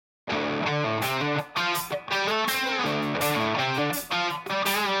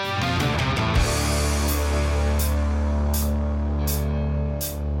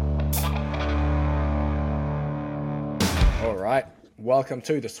Welcome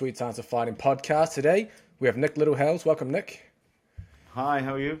to the Sweet Science of Fighting podcast. Today we have Nick Littlehales. Welcome, Nick. Hi,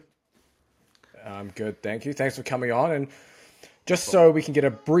 how are you? I'm good, thank you. Thanks for coming on. And just so we can get a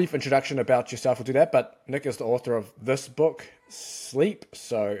brief introduction about yourself, we'll do that. But Nick is the author of this book, Sleep.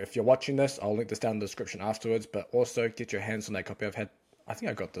 So if you're watching this, I'll link this down in the description afterwards. But also get your hands on that copy. I think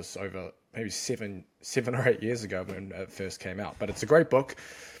I got this over maybe seven or 8 years ago when it first came out. But it's a great book.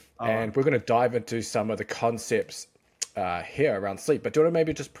 And we're going to dive into some of the concepts here around sleep. But do you want to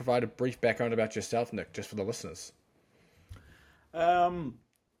maybe just provide a brief background about yourself, Nick, just for the listeners? I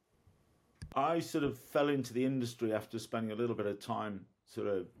sort of fell into the industry after spending a little bit of time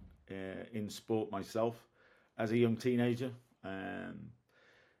in sport myself as a young teenager.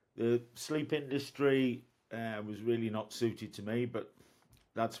 The sleep industry was really not suited to me, but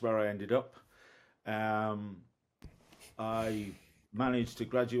that's where I ended up. I managed to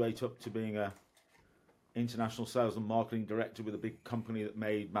graduate up to being a international sales and marketing director with a big company that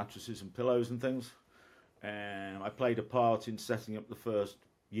made mattresses and pillows and things. I played a part in setting up the first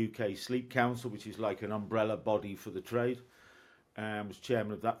UK Sleep Council, which is like an umbrella body for the trade. Was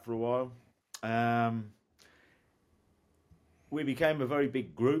chairman of that for a while. We became a very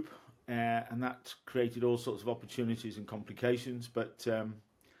big group, and that created all sorts of opportunities and complications, but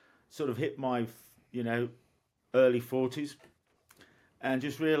sort of hit my, early 40s. And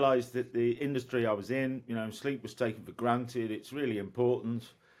just realised that the industry I was in, sleep was taken for granted. It's really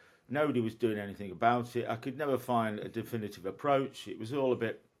important. Nobody was doing anything about it. I could never find a definitive approach. It was all a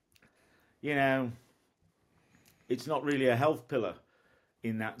bit, it's not really a health pillar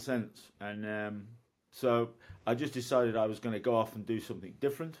in that sense. And so I just decided I was going to go off and do something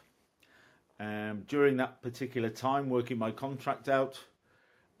different. During that particular time, working my contract out,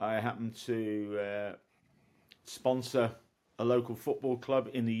 I happened to sponsor a local football club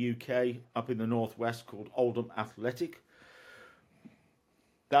in the UK up in the northwest called Oldham Athletic.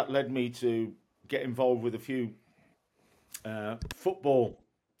 That led me to get involved with a few football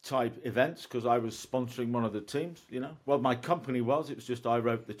type events because I was sponsoring one of the teams, Well, my company was, it was just I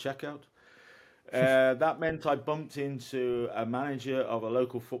wrote the checkout. That meant I bumped into a manager of a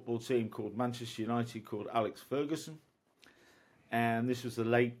local football team called Manchester United called Alex Ferguson. And this was the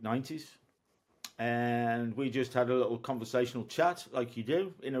late 90s. And we just had a little conversational chat like you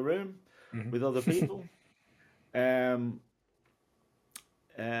do in a room with other people.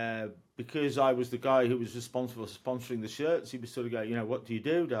 Because I was the guy who was responsible for sponsoring the shirts, he was sort of going, what do you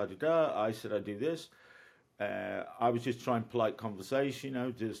do? Da, da, da. I said, I do this. I was just trying polite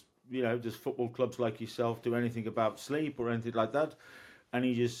conversation, does football clubs like yourself do anything about sleep or anything like that? And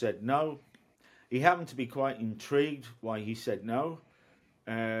he just said no. He happened to be quite intrigued why he said no.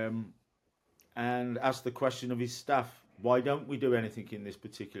 And asked the question of his staff, why don't we do anything in this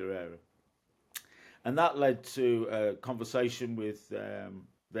particular area? And that led to a conversation with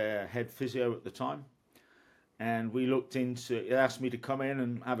their head physio at the time. And we looked into, it asked me to come in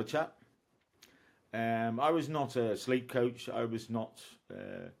and have a chat. I was not a sleep coach. I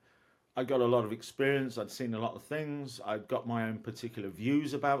got a lot of experience. I'd seen a lot of things. I'd got my own particular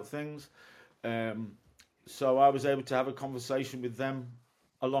views about things. So I was able to have a conversation with them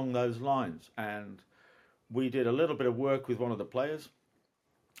along those lines, and we did a little bit of work with one of the players.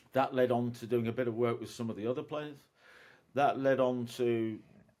 That led on to doing a bit of work with some of the other players. That led on to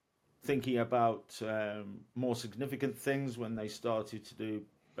thinking about more significant things when they started to do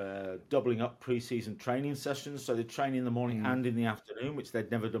doubling up pre-season training sessions. So they'd train in the morning and in the afternoon, which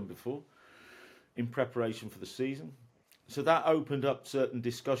they'd never done before, in preparation for the season. So that opened up certain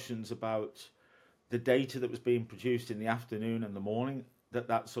discussions about the data that was being produced in the afternoon and the morning,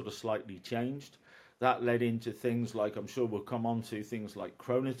 that sort of slightly changed. That led into things like, I'm sure we'll come on to things like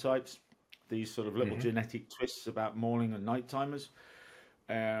chronotypes, these sort of little genetic twists about morning and night timers.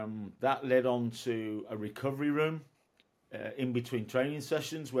 That led on to a recovery room in between training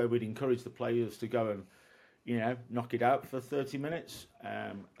sessions where we'd encourage the players to go and, knock it out for 30 minutes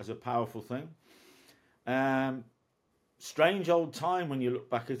as a powerful thing. Strange old time when you look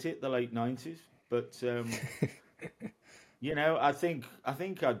back at it, the late 90s. But I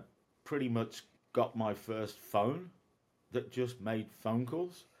think I'd pretty much got my first phone that just made phone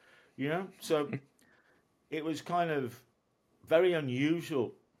calls, So it was kind of very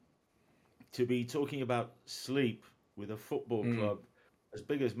unusual to be talking about sleep with a football club as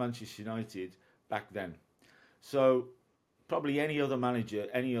big as Manchester United back then. So probably any other manager,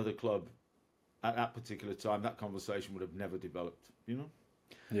 any other club at that particular time, that conversation would have never developed,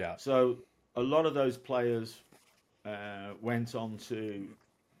 Yeah. So a lot of those players went on to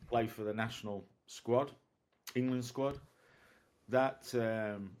play for the national squad, England squad. That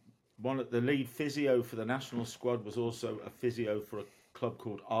the lead physio for the national squad was also a physio for a club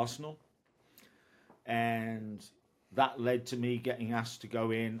called Arsenal, and that led to me getting asked to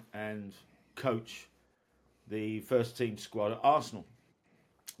go in and coach the first team squad at Arsenal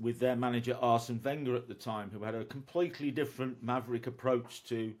with their manager Arsene Wenger at the time, who had a completely different maverick approach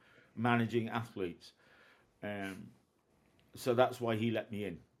to managing athletes. So that's why he let me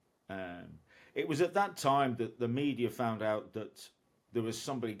in. It was at that time that the media found out that there was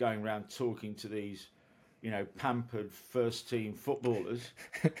somebody going around talking to these, pampered first team footballers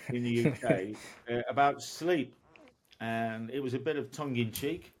in the UK about sleep, and it was a bit of tongue in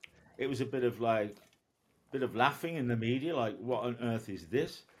cheek. It was a bit of laughing in the media, like, what on earth is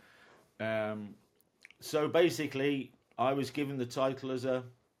this? So basically, I was given the title as a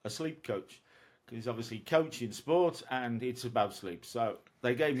sleep coach, because obviously coaching sport and it's about sleep. So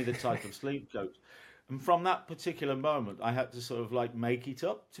they gave me the title of sleep coach. And from that particular moment, I had to sort of make it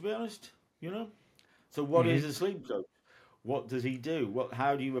up, to be honest, So what is a sleep coach? What does he do?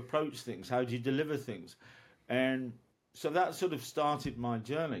 How do you approach things? How do you deliver things? And so that sort of started my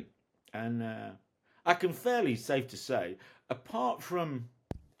journey. And I can fairly safe to say, apart from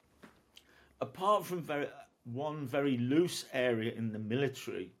one very loose area in the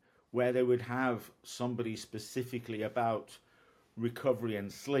military where they would have somebody specifically about recovery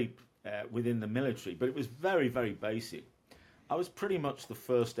and sleep within the military, but it was very, very basic. I was pretty much the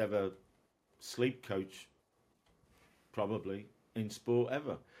first ever sleep coach, probably, in sport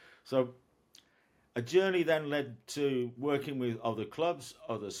ever. So a journey then led to working with other clubs,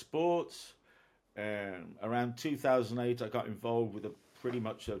 other sports. Around 2008, I got involved with pretty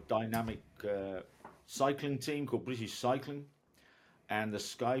much a dynamic cycling team called British Cycling and the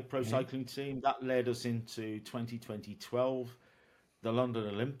Sky Pro Cycling team. That led us into 2012, the London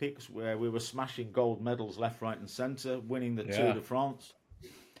Olympics, where we were smashing gold medals left, right and centre, winning the Tour de France.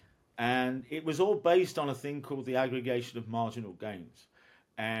 And it was all based on a thing called the aggregation of marginal gains.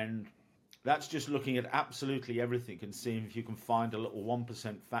 And that's just looking at absolutely everything and seeing if you can find a little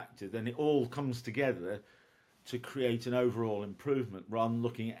 1% factor. Then it all comes together to create an overall improvement, rather than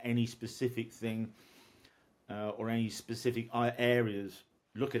looking at any specific thing or any specific areas.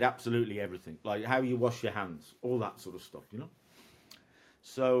 Look at absolutely everything, like how you wash your hands, all that sort of stuff,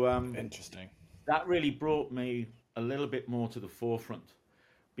 So interesting. That really brought me a little bit more to the forefront,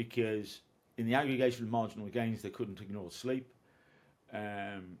 because in the aggregation of marginal gains, they couldn't ignore sleep.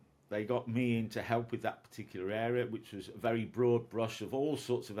 They got me in to help with that particular area, which was a very broad brush of all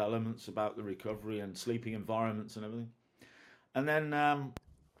sorts of elements about the recovery and sleeping environments and everything. And then,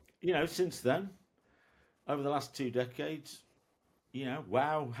 since then, over the last 2 decades,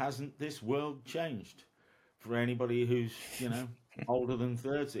 wow, hasn't this world changed for anybody who's, older than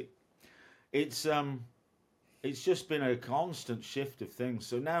 30? It's just been a constant shift of things.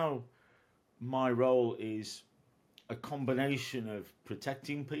 So now my role is a combination of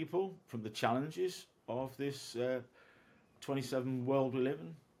protecting people from the challenges of this 27 world we live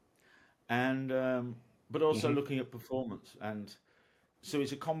in, and but also looking at performance. And so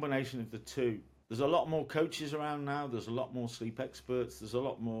it's a combination of the two. There's a lot more coaches around now. There's a lot more sleep experts. There's a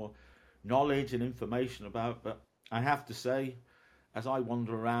lot more knowledge and information about. But I have to say, as I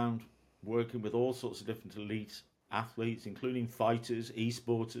wander around working with all sorts of different elite athletes, including fighters,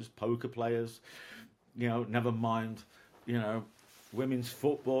 e-sporters, poker players, never mind, women's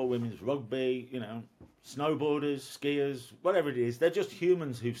football, women's rugby, snowboarders, skiers, whatever it is, they're just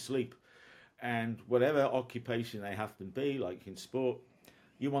humans who sleep. And whatever occupation they have to be, like in sport,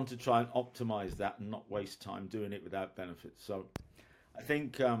 you want to try and optimize that and not waste time doing it without benefits. So I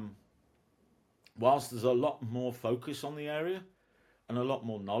think whilst there's a lot more focus on the area and a lot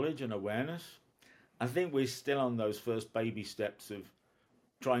more knowledge and awareness, I think we're still on those first baby steps of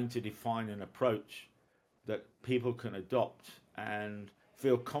trying to define an approach that people can adopt and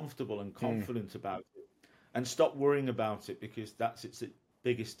feel comfortable and confident about it, and stop worrying about it, because that's its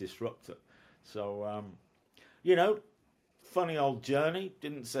biggest disruptor. So, funny old journey.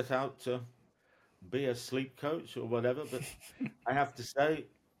 Didn't set out to be a sleep coach or whatever, but I have to say,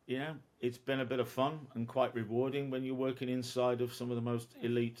 it's been a bit of fun and quite rewarding when you're working inside of some of the most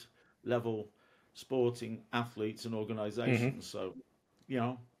elite level sporting athletes and organizations. So,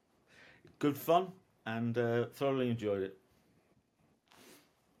 good fun, and thoroughly enjoyed it.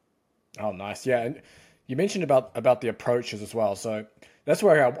 Oh, nice. Yeah. And you mentioned about the approaches as well. So that's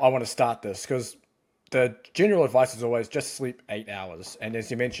where I want to start this, because the general advice is always just sleep 8 hours. And as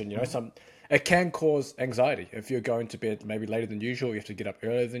you mentioned, it can cause anxiety if you're going to bed maybe later than usual. You have to get up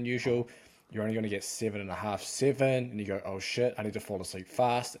earlier than usual. you're only going to get 7.5, 7, and you go, oh shit, I need to fall asleep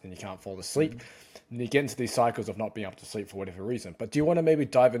fast, and you can't fall asleep. And you get into these cycles of not being able to sleep for whatever reason. But do you want to maybe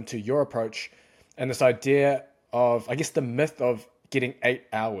dive into your approach and this idea of, I guess, the myth of getting 8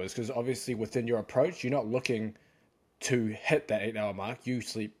 hours? Because obviously within your approach, you're not looking to hit that 8 hour mark. You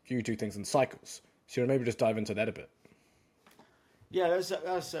do things in cycles. So you want to maybe just dive into that a bit. Yeah,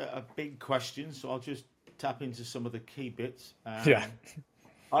 that's a big question. So I'll just tap into some of the key bits. Yeah.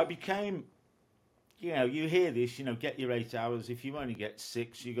 I became, you hear this, get your 8 hours. If you only get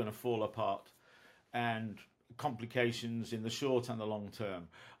 6, you're going to fall apart, and complications in the short and the long term.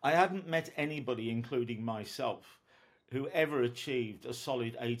 I hadn't met anybody, including myself, who ever achieved a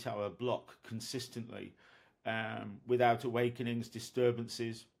solid 8 hour block consistently, without awakenings,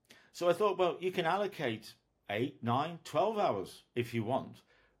 disturbances. So I thought, well, you can allocate 8, 9, 12 hours if you want,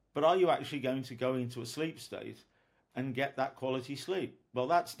 but are you actually going to go into a sleep state and get that quality sleep? Well,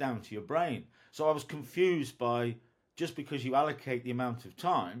 that's down to your brain. So I was confused by, just because you allocate the amount of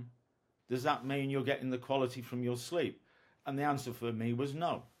time, does that mean you're getting the quality from your sleep? And the answer for me was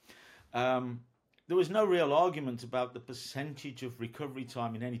no. There was no real argument about the percentage of recovery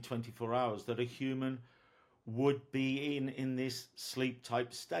time in any 24 hours that a human would be in this sleep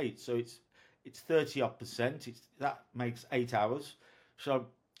type state. So it's 30 odd percent. That makes 8 hours. So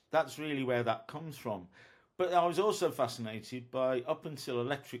that's really where that comes from. But I was also fascinated by, up until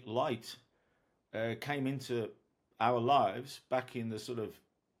electric light came into our lives back in the sort of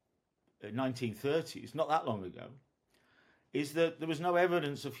 1930s, not that long ago, is that there was no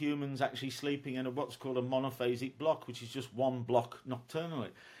evidence of humans actually sleeping in what's called a monophasic block, which is just one block nocturnally.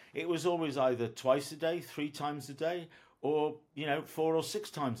 It was always either twice a day, 3 times a day, or 4 or 6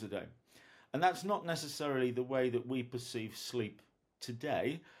 times a day. And that's not necessarily the way that we perceive sleep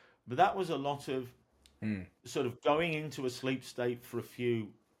today, but that was a lot of sort of going into a sleep state for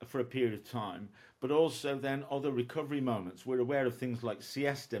a period of time, but also then other recovery moments. We're aware of things like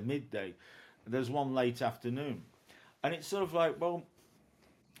siesta, midday. There's one late afternoon. And it's sort of like, well,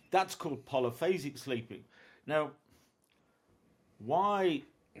 that's called polyphasic sleeping. Now, why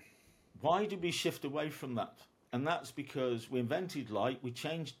did we shift away from that? And that's because we invented light, we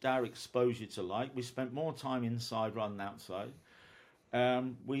changed our exposure to light, we spent more time inside rather than outside.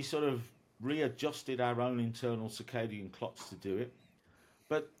 We sort of readjusted our own internal circadian clocks to do it.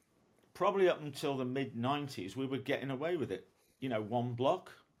 But probably up until the mid-90s, we were getting away with it, 1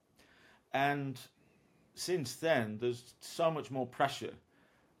 block. And since then, there's so much more pressure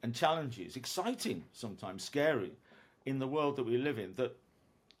and challenges, exciting, sometimes scary, in the world that we live in, that,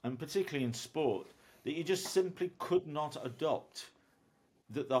 and particularly in sport, that you just simply could not adopt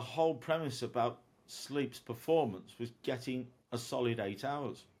that the whole premise about sleep's performance was getting a solid 8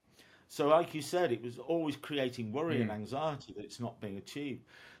 hours. So like you said, it was always creating worry and anxiety that it's not being achieved.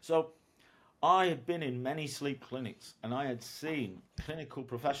 So I had been in many sleep clinics, and I had seen clinical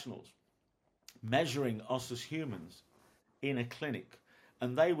professionals measuring us as humans in a clinic,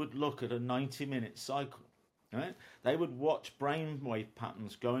 and they would look at a 90-minute cycle. Right? They would watch brainwave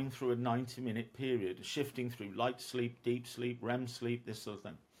patterns going through a 90-minute period, shifting through light sleep, deep sleep, REM sleep, this sort of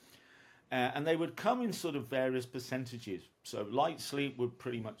thing. And they would come in sort of various percentages. So light sleep would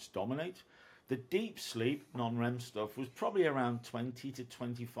pretty much dominate. The deep sleep, non-REM stuff, was probably around 20 to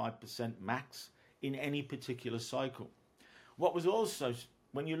 25% max in any particular cycle. What was also,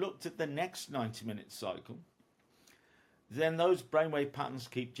 when you looked at the next 90-minute cycle, then those brainwave patterns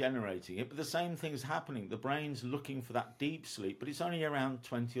keep generating it, but the same thing's happening. The brain's looking for that deep sleep, but it's only around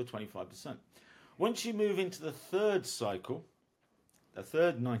 20 or 25%. Once you move into the third cycle, the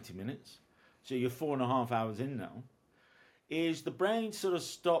third 90 minutes, so you're 4.5 hours in now, is the brain sort of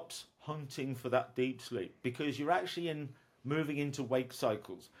stops hunting for that deep sleep, because you're actually moving into wake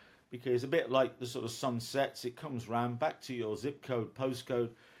cycles. Because a bit like the sort of sun sets, it comes round back to your zip code, postcode,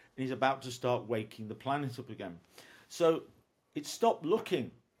 and he's about to start waking the planet up again. So it stopped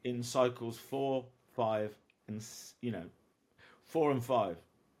looking in cycles 4, 5, and 4 and 5.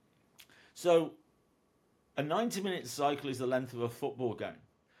 So a 90-minute cycle is the length of a football game.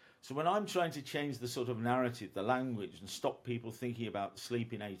 So when I'm trying to change the sort of narrative, the language, and stop people thinking about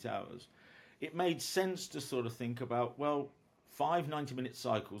sleep in 8 hours, it made sense to sort of think about, well, 5 90-minute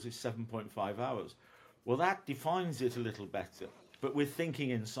cycles is 7.5 hours. Well, that defines it a little better, but we're thinking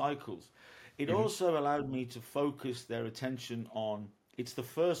in cycles. It also allowed me to focus their attention on, it's the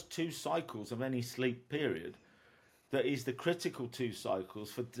first 2 cycles of any sleep period that is the critical 2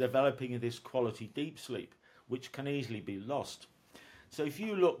 cycles for developing this quality deep sleep, which can easily be lost. So if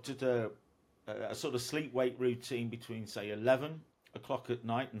you looked at a sort of sleep-wake routine between, say, 11 o'clock at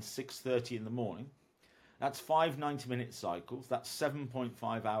night and 6:30 in the morning, That's 5 90-minute cycles. That's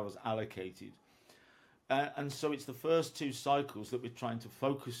 7.5 hours allocated. And so it's the first 2 cycles that we're trying to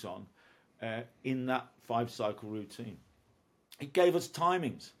focus on in that 5-cycle routine. It gave us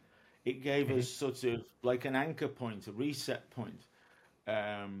timings. It gave us sort of like an anchor point, a reset point.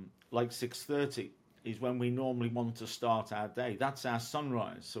 Like 6:30 is when we normally want to start our day. That's our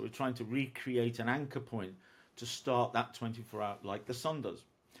sunrise. So we're trying to recreate an anchor point to start that 24-hour like the sun does.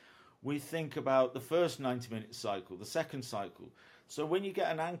 We think about the first 90-minute cycle, the second cycle. So when you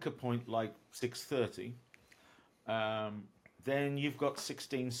get an anchor point like 6:30, then you've got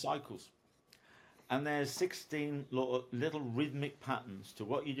 16 cycles. And there's 16 little rhythmic patterns to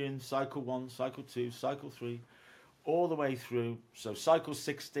what you're doing, cycle 1, cycle 2, cycle 3, all the way through. So cycle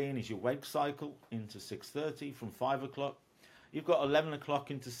 16 is your wake cycle into 6:30 from 5 o'clock. You've got 11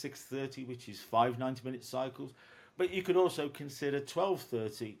 o'clock into 6:30, which is 5 90-minute cycles. But you could also consider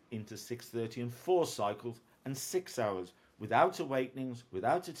 12:30 into 6:30 and 4 cycles and 6 hours without awakenings,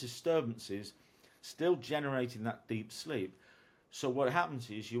 without disturbances, still generating that deep sleep. So what happens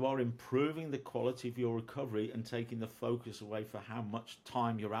is you are improving the quality of your recovery and taking the focus away for how much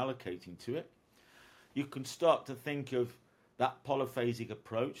time you're allocating to it. You can start to think of that polyphasic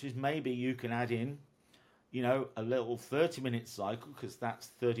approach is maybe you can add in, a little 30-minute cycle, because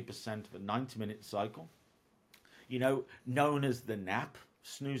that's 30% of a 90-minute cycle, known as the nap,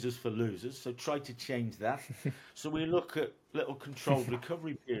 snoozers for losers. So try to change that. So we look at little controlled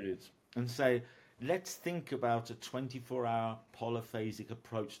recovery periods and say, let's think about a 24-hour polyphasic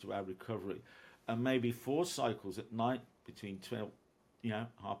approach to our recovery, and maybe 4 cycles at night between 12,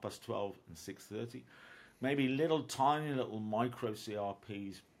 12:30 and 6:30. Maybe tiny little micro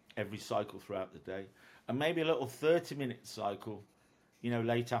CRPs every cycle throughout the day, and maybe a little 30-minute cycle,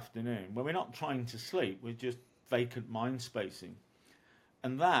 late afternoon, where we're not trying to sleep, we're just vacant mind spacing,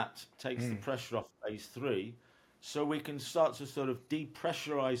 and that takes the pressure off phase 3, so we can start to sort of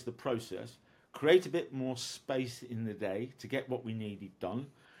depressurize the process, create a bit more space in the day to get what we needed done.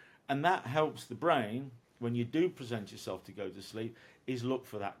 And that helps the brain, when you do present yourself to go to sleep, is look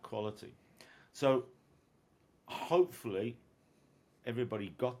for that quality. So hopefully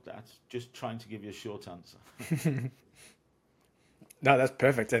everybody got that. Just trying to give you a short answer. No, that's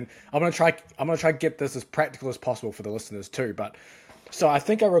perfect. And I'm gonna try to get this as practical as possible for the listeners too. But so I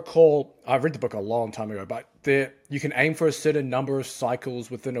think I recall, I read the book a long time ago, but you can aim for a certain number of cycles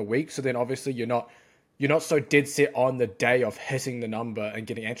within a week. So then obviously you're not so dead set on the day of hitting the number and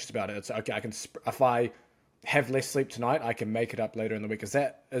getting anxious about it. It's okay. If I have less sleep tonight, I can make it up later in the week. Is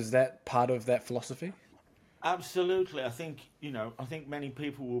that part of that philosophy? Absolutely. I think many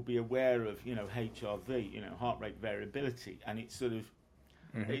people will be aware of, HRV, heart rate variability, and it's sort of,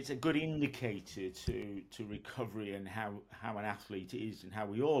 it's a good indicator to recovery and how an athlete is and how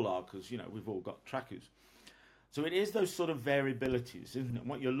we all are, because we've all got trackers. So it is those sort of variabilities, isn't it?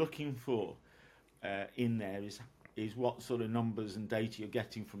 What you're looking for in there is what sort of numbers and data you're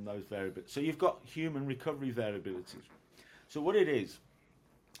getting from those variabilities. So you've got human recovery variabilities. So what it is,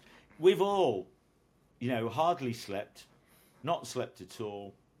 we've all, hardly slept, not slept at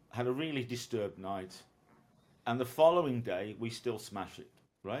all, had a really disturbed night, and the following day we still smash it.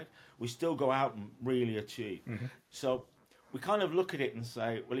 Right? We still go out and really achieve. So we kind of look at it and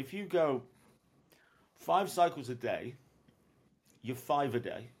say, well, if you go 5 cycles a day, you're 5 a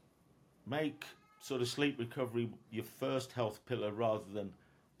day, make sort of sleep recovery your first health pillar rather than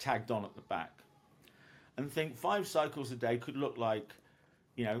tagged on at the back. And think 5 cycles a day could look like,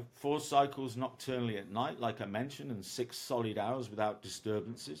 4 cycles nocturnally at night, like I mentioned, and 6 solid hours without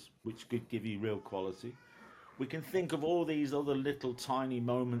disturbances, which could give you real quality. We can think of all these other little tiny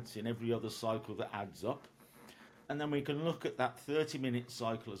moments in every other cycle that adds up. And then we can look at that 30-minute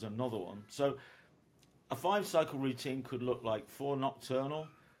cycle as another one. So a 5-cycle routine could look like 4 nocturnal,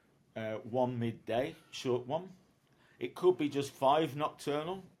 1 midday, short one. It could be just 5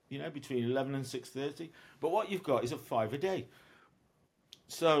 nocturnal, between 11 and 6:30. But what you've got is a 5 a day.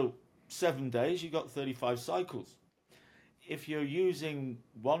 So 7 days, you've got 35 cycles. If you're using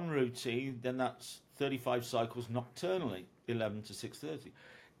one routine, then that's 35 cycles nocturnally, 11 to 6:30.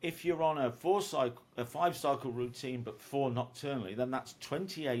 If you're on a 5-cycle routine but 4 nocturnally, then that's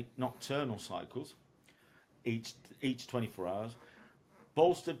 28 nocturnal cycles, each 24 hours,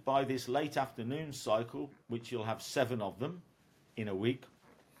 bolstered by this late afternoon cycle, which you'll have 7 of them in a week.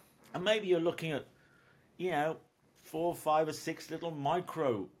 And maybe you're looking at, 4, 5 or 6 little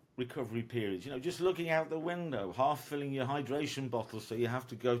micro recovery periods, just looking out the window, half filling your hydration bottle so you have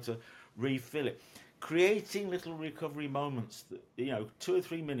to go to refill it. Creating little recovery moments that, 2 or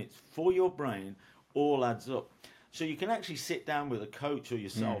 3 minutes for your brain all adds up. So you can actually sit down with a coach or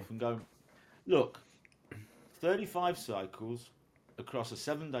yourself and go, look, 35 cycles across a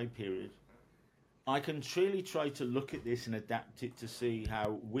 7-day period, I can truly try to look at this and adapt it to see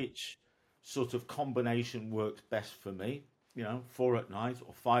which sort of combination works best for me. 4 at night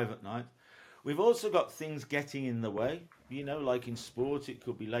or 5 at night. We've also got things getting in the way. Like in sport, it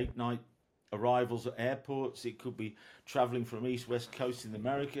could be late night arrivals at airports. It could be traveling from East West Coast in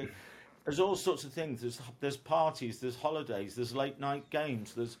America. There's all sorts of things. There's parties. There's holidays. There's late night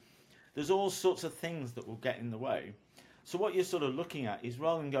games. There's all sorts of things that will get in the way. So what you're sort of looking at is,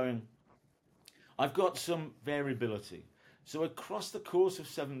 rather than going, I've got some variability. So across the course of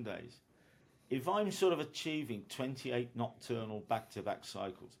 7 days, if I'm sort of achieving 28 nocturnal back-to-back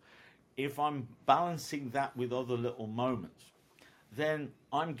cycles, if I'm balancing that with other little moments, then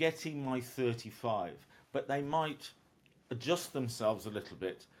I'm getting my 35. But they might adjust themselves a little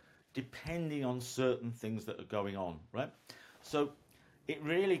bit depending on certain things that are going on, right? So it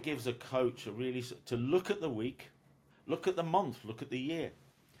really gives a coach to look at the week, look at the month, look at the year,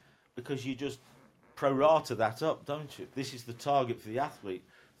 because you just prorata that up, don't you? This is the target for the athlete,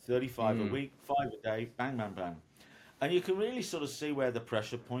 35 a week, 5 a day, bang, bang, bang. And you can really sort of see where the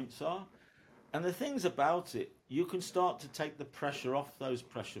pressure points are. And the things about it, you can start to take the pressure off those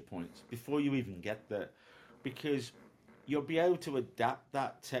pressure points before you even get there, because you'll be able to adapt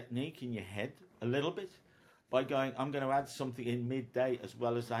that technique in your head a little bit by going, I'm going to add something in midday as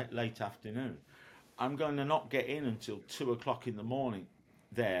well as late afternoon. I'm going to not get in until 2 o'clock in the morning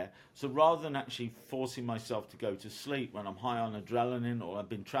there. So rather than actually forcing myself to go to sleep when I'm high on adrenaline or I've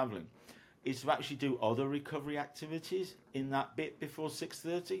been traveling, is to actually do other recovery activities in that bit before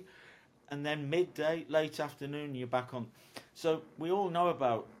 6:30. And then midday, late afternoon, you're back on. So we all know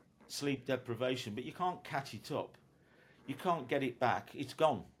about sleep deprivation, but you can't catch it up. You can't get it back. It's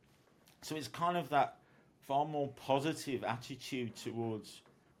gone. So it's kind of that far more positive attitude towards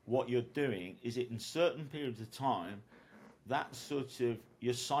what you're doing. Is it in certain periods of time, that sort of,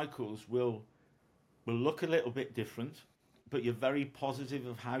 your cycles will look a little bit different, but you're very positive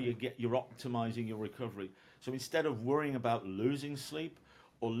of how you're optimizing your recovery. So instead of worrying about losing sleep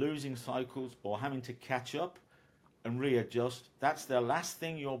or losing cycles or having to catch up and readjust, that's the last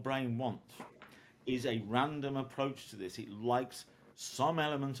thing your brain wants, is a random approach to this. It likes some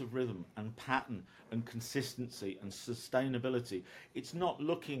element of rhythm and pattern and consistency and sustainability. It's not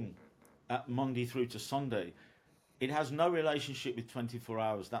looking at Monday through to Sunday. It has no relationship with 24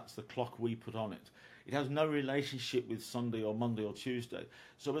 hours. That's the clock we put on it. It has no relationship with Sunday or Monday or Tuesday.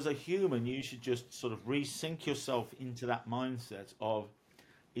 So as a human, you should just sort of resync yourself into that mindset of,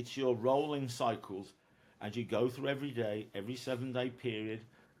 it's your rolling cycles as you go through every day, every 7-day period.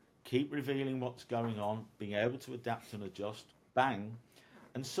 Keep revealing what's going on, being able to adapt and adjust, bang.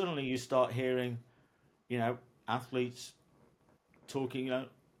 And suddenly you start hearing, athletes talking,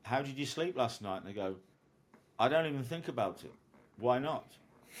 how did you sleep last night? And they go, I don't even think about it. Why not?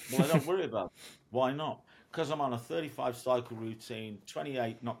 Well, I don't worry about it. Why not? Because I'm on a 35 cycle routine,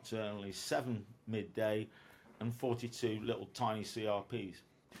 28 nocturnally, 7 midday, and 42 little tiny CRPs.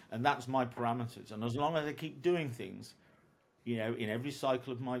 And that's my parameters. And as long as I keep doing things, in every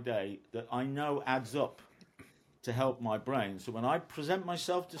cycle of my day that I know adds up to help my brain. So when I present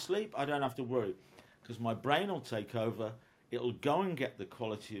myself to sleep, I don't have to worry, because my brain will take over. It'll go and get the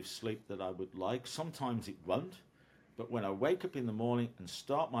quality of sleep that I would like. Sometimes it won't. But when I wake up in the morning and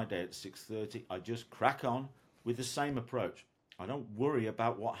start my day at 6:30, I just crack on with the same approach. I don't worry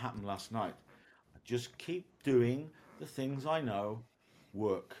about what happened last night. I just keep doing the things I know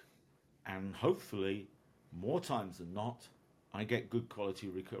work. And hopefully, more times than not, I get good quality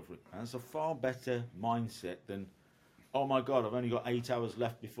recovery. And it's a far better mindset than, oh my God, I've only got 8 hours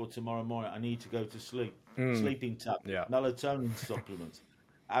left before tomorrow morning. I need to go to sleep. Sleeping tablet, melatonin supplements,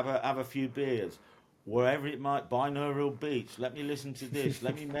 have a few beers, wherever it might, binaural beats, let me listen to this,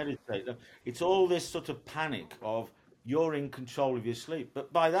 let me meditate. It's all this sort of panic of you're in control of your sleep.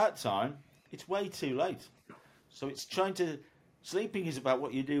 But by that time, it's way too late. So it's sleeping is about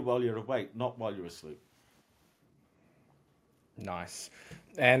what you do while you're awake, not while you're asleep. Nice.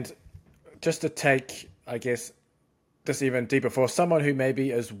 And just to take, I guess, this even deeper, for someone who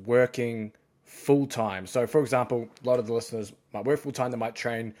maybe is working full-time. So, for example, a lot of the listeners might work full-time. They might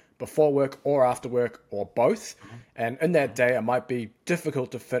train before work or after work or both. And in that day, it might be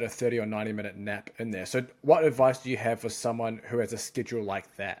difficult to fit a 30 or 90-minute nap in there. So what advice do you have for someone who has a schedule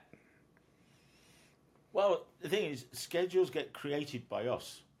like that? Well, the thing is, schedules get created by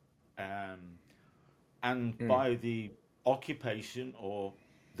us and by the occupation or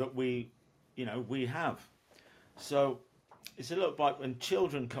that we have. So it's a little like when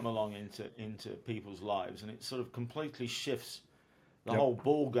children come along into people's lives, and it sort of completely shifts the whole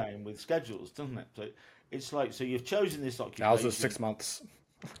ball game with schedules, doesn't it? So It's like, so you've chosen this Ours occupation. is 6 months.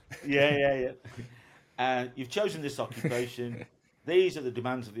 Yeah. And you've chosen this occupation. These are the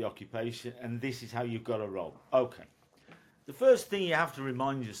demands of the occupation, and this is how you've got to roll. Okay. The first thing you have to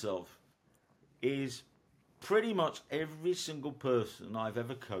remind yourself is pretty much every single person I've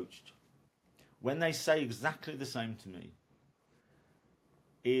ever coached, when they say exactly the same to me,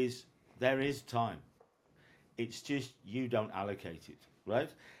 is there is time. It's just you don't allocate it, right?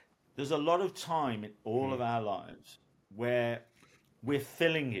 There's a lot of time in all of our lives where we're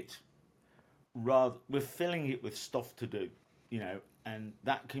filling it we're filling it with stuff to do, and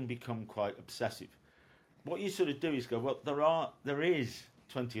that can become quite obsessive. What you sort of do is go, well, there is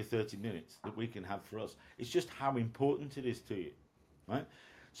 20 or 30 minutes that we can have for us. It's just how important it is to you, right?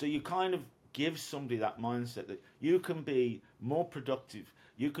 So you kind of give somebody that mindset that you can be more productive,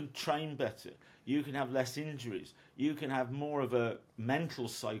 you can train better, you can have less injuries, you can have more of a mental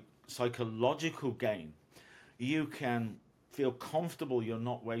psychological gain, you can feel comfortable you're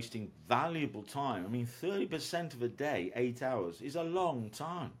not wasting valuable time. I mean, 30% of a day, 8 hours, is a long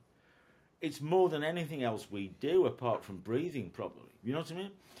time. It's more than anything else we do apart from breathing properly. You know what I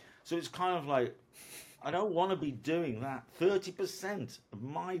mean? So it's kind of like, I don't want to be doing that. 30% of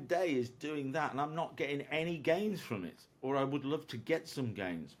my day is doing that, and I'm not getting any gains from it, or I would love to get some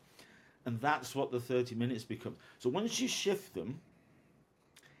gains. And that's what the 30 minutes becomes. So once you shift them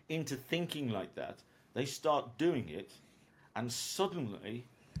into thinking like that, they start doing it, and suddenly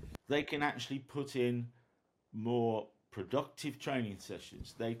they can actually put in more productive training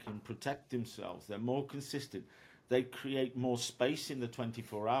sessions. They can protect themselves. They're more consistent. They create more space in the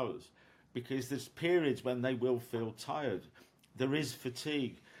 24 hours, because there's periods when they will feel tired. There is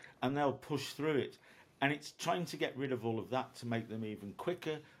fatigue, and they'll push through it. And it's trying to get rid of all of that to make them even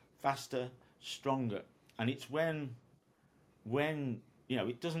quicker, faster, stronger. And it's when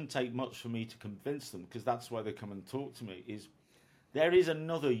it doesn't take much for me to convince them, because that's why they come and talk to me, is there is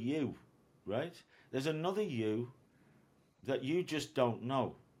another you, right? There's another you that you just don't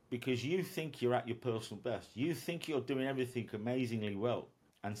know, because you think you're at your personal best. You think you're doing everything amazingly well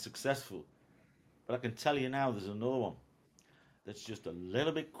and successful. But I can tell you now, there's another one that's just a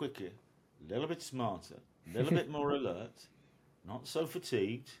little bit quicker, a little bit smarter, a little bit more alert, not so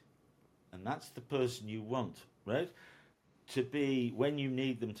fatigued, and that's the person you want, right? To be when you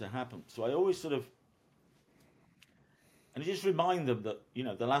need them to happen. So I always and I just remind them that,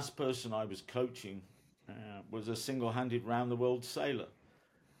 the last person I was coaching was a single-handed round-the-world sailor.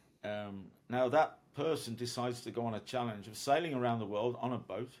 Now that person decides to go on a challenge of sailing around the world on a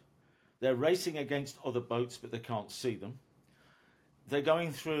boat. They're racing against other boats, but they can't see them. They're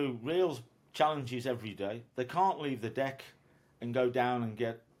going through real challenges every day. They can't leave the deck and go down and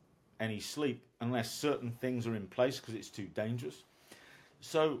get any sleep unless certain things are in place, because it's too dangerous.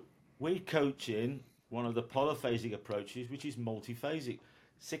 So we coach in one of the polyphasic approaches, which is multiphasic,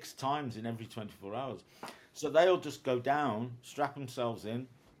 6 times in every 24 hours. So they'll just go down, strap themselves in,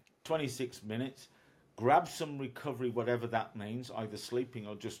 26 minutes, grab some recovery, whatever that means, either sleeping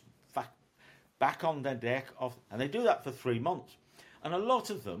or just back on their deck, and they do that for 3 months. And a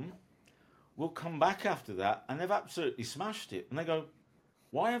lot of them will come back after that, and they've absolutely smashed it. And they go,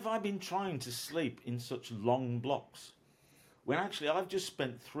 why have I been trying to sleep in such long blocks, when actually I've just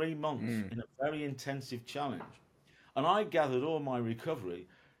spent 3 months in a very intensive challenge, and I gathered all my recovery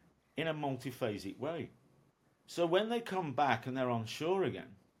in a multiphasic way. So when they come back and they're on shore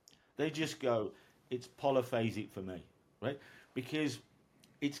again, they just go, it's polyphasic for me, right? Because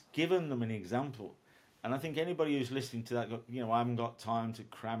it's given them an example. And I think anybody who's listening to that, I haven't got time to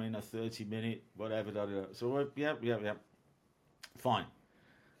cram in a 30-minute whatever. So, yeah. Fine.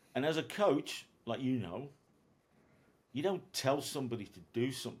 And as a coach, like you don't tell somebody to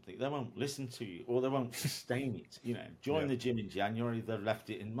do something. They won't listen to you, or they won't sustain it. Join the gym in January, they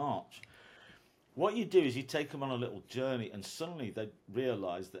left it in March. What you do is you take them on a little journey, and suddenly they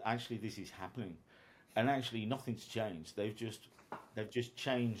realize that actually this is happening, and actually nothing's changed. They've just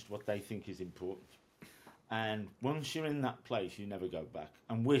changed what they think is important. And once you're in that place, you never go back.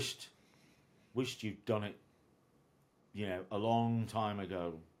 And wished you'd done it, a long time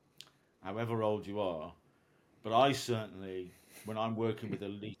ago, however old you are. But I certainly, when I'm working with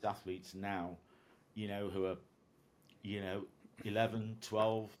elite athletes now, who are, 11,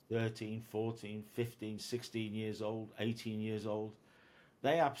 12, 13, 14, 15, 16 years old, 18 years old,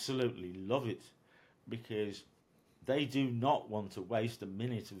 they absolutely love it, because they do not want to waste a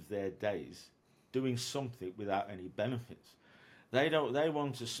minute of their days doing something without any benefits. They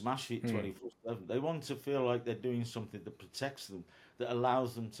want to smash it 24/7. They want to feel like they're doing something that protects them, that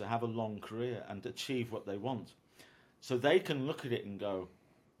allows them to have a long career and achieve what they want. So they can look at it and go,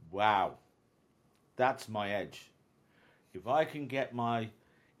 wow, That's my edge. If I can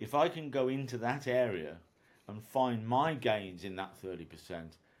if I can go into that area and find my gains in that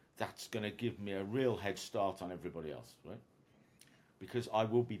 30%, that's going to give me a real head start on everybody else, right? Because I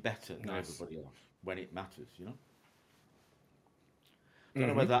will be better than everybody else when it matters, you know? Don't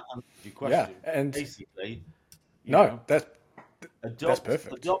know whether that answers your Yeah, question. and Basically, you no, know, that's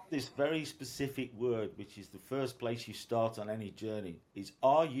perfect. adopt this very specific word, which is the first place you start on any journey, is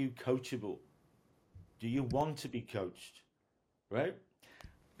are you coachable? Do you want to be coached? Right?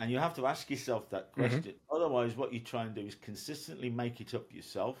 And you have to ask yourself that question. Otherwise, what you try and do is consistently make it up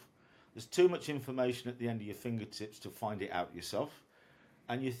yourself. There's too much information at the end of your fingertips to find it out yourself.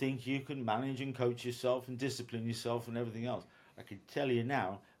 And you think you can manage and coach yourself and discipline yourself and everything else. I can tell you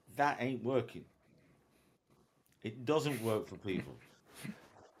now, that ain't working. It doesn't work for people.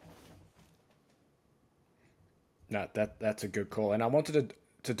 No, that's a good call. And I wanted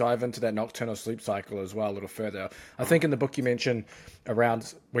to dive into that nocturnal sleep cycle as well a little further. I think in the book you mentioned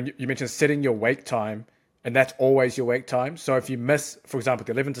around when you mentioned setting your wake time, and that's always your wake time. So if you miss, for example,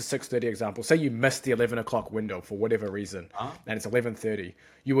 the 11 to 6:30 example, say you miss the 11 o'clock window for whatever reason, and it's 11:30,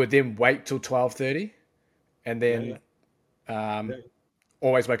 you would then wait till 12:30, and then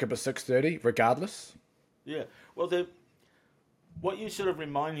always wake up at 6:30, regardless. Yeah. Well, what you're sort of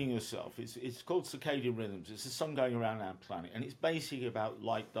reminding yourself is it's called circadian rhythms. It's the sun going around our planet, and it's basically about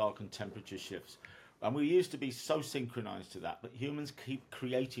light, dark, and temperature shifts. And we used to be so synchronized to that, but humans keep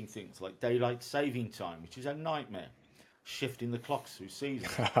creating things like daylight saving time, which is a nightmare, shifting the clocks through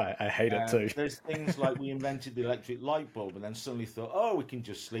seasons. I hate it too. There's things like we invented the electric light bulb and then suddenly thought, oh, we can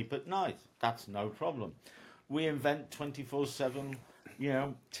just sleep at night. That's no problem. We invent 24/7,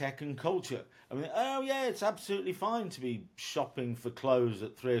 tech and culture. I mean, oh yeah, it's absolutely fine to be shopping for clothes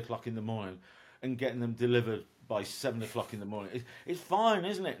at 3 o'clock in the morning and getting them delivered by 7 o'clock in the morning. It's fine,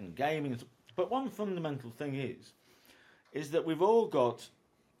 isn't it? And gaming. But one fundamental thing is that we've all got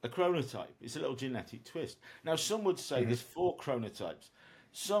a chronotype. It's a little genetic twist. Now, some would say there's 4 chronotypes.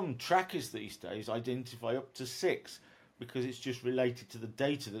 Some trackers these days identify up to 6 because it's just related to the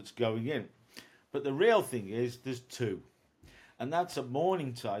data that's going in. But the real thing is there's 2. And that's a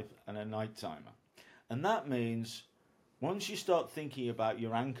morning type and a night timer. And that means once you start thinking about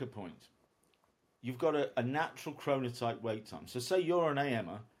your anchor point, you've got a natural chronotype wake time. So say you're an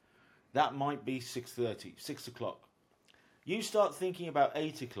AMer, that might be 6:30, 6 o'clock. You start thinking about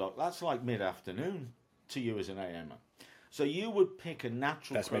 8 o'clock, that's like mid-afternoon to you as an AMer. So you would pick a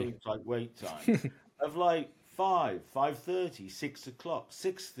natural chronotype wake time of like 5, 5:30, 6 o'clock,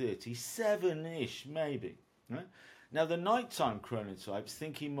 6:30, 7-ish maybe. Right? Now the nighttime chronotype's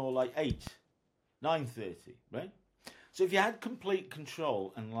thinking more like 8, 9:30, right? So if you had complete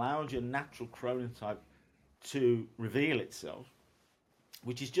control and allowed your natural chronotype to reveal itself,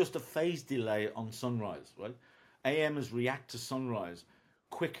 which is just a phase delay on sunrise, right? AMers react to sunrise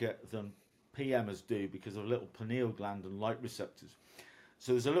quicker than PMers do because of a little pineal gland and light receptors.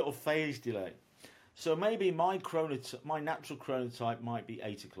 So there's a little phase delay. So maybe my natural chronotype might be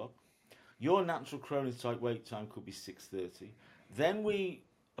 8 o'clock. Your natural chronotype wake time could be 6:30. Then we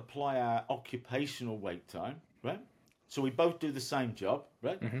apply our occupational wake time, right? So we both do the same job,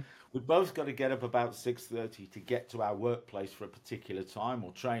 right? We both got to get up about 6:30 to get to our workplace for a particular time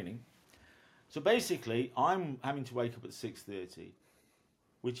or training. So basically, I'm having to wake up at 6:30,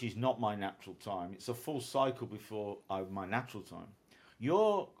 which is not my natural time. It's a full cycle before my natural time.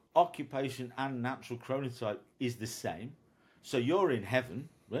 Your occupation and natural chronotype is the same. So you're in heaven,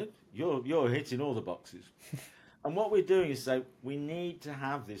 right? You're hitting all the boxes. And what we're doing is say we need to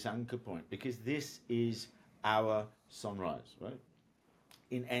have this anchor point because this is our sunrise, right?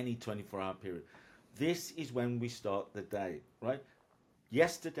 In any 24-hour period. This is when we start the day, right?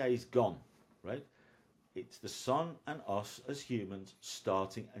 Yesterday's gone, right? It's the sun and us as humans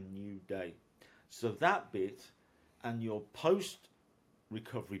starting a new day. So that bit and your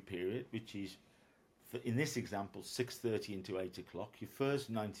post-recovery period, which is, in this example, 6:30 into 8 o'clock, your first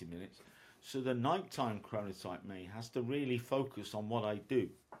 90 minutes. So the nighttime chronotype me has to really focus on what I do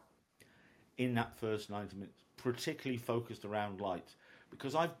in that first 90 minutes, particularly focused around light,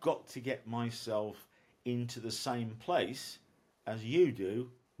 because I've got to get myself into the same place as you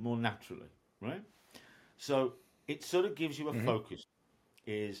do more naturally, right? So it sort of gives you a focus.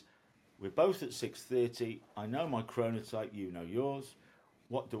 Is we're both at 6:30. I know my chronotype, you know yours.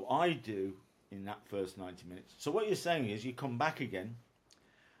 What do I do in that first 90 minutes? So what you're saying is you come back again.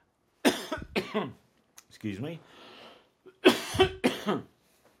 Excuse me.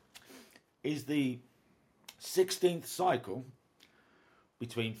 Is the 16th cycle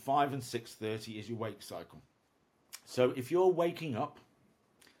between 5 and 6:30 is your wake cycle. So if you're waking up,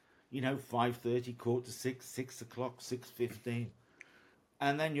 5:30, 5:45, 6 o'clock, 6:15.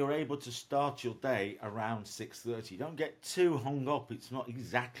 And then you're able to start your day around 6:30. Don't get too hung up. It's not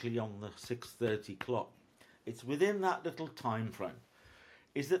exactly on the 6:30 clock. It's within that little time frame.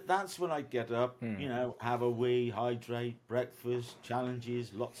 That's when I get up, have a wee, hydrate, breakfast,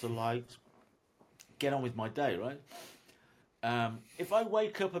 challenges, lots of lights, get on with my day, right? If I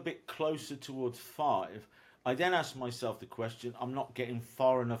wake up a bit closer towards 5, I then ask myself the question, I'm not getting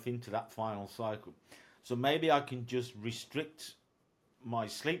far enough into that final cycle. So maybe I can just restrict my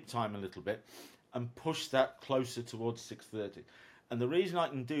sleep time a little bit and push that closer towards 6:30. And the reason I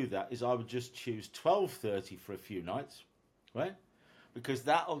can do that is I would just choose 12:30 for a few nights, right? Because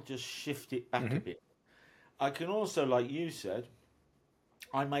that'll just shift it back a bit. I can also, like you said,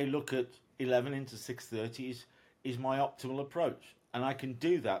 I may look at 11 into 6:30 is my optimal approach. And I can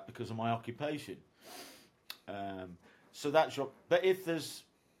do that because of my occupation. So that's but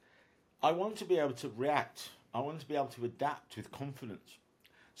I want to be able to react. I want to be able to adapt with confidence.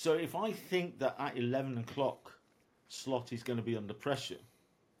 So if I think that at 11 o'clock slot is going to be under pressure,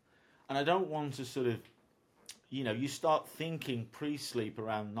 and I don't want to sort of, you start thinking pre-sleep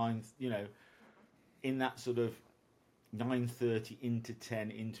around 9, in that sort of 9:30 into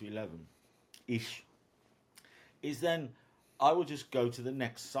 10 into 11-ish, is then I will just go to the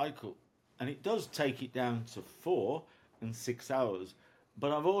next cycle. And it does take it down to 4 and 6 hours.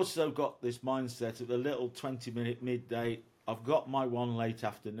 But I've also got this mindset of a little 20-minute midday. I've got my one late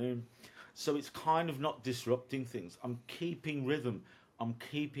afternoon. So it's kind of not disrupting things. I'm keeping rhythm. I'm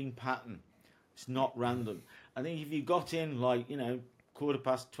keeping pattern. It's not random. I think if you got in like,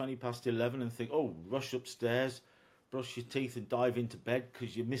 11:15 and think, oh, rush upstairs, brush your teeth and dive into bed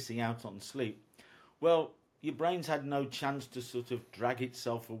because you're missing out on sleep. Well, your brain's had no chance to sort of drag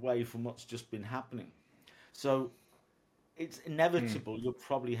itself away from what's just been happening. So it's inevitable you'll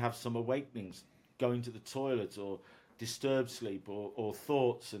probably have some awakenings, going to the toilet or disturbed sleep or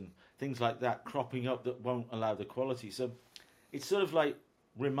thoughts and things like that cropping up that won't allow the quality. So it's sort of like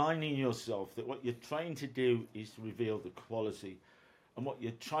reminding yourself that what you're trying to do is to reveal the quality. And what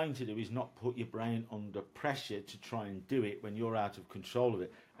you're trying to do is not put your brain under pressure to try and do it when you're out of control of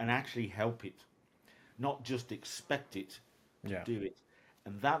it, and actually help it. Not just expect it to do it.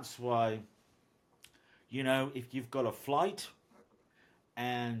 And that's why, if you've got a flight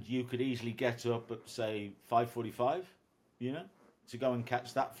and you could easily get up at, say, 5:45, to go and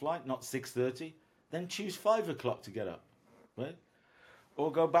catch that flight, not 6:30, then choose 5 o'clock to get up, right?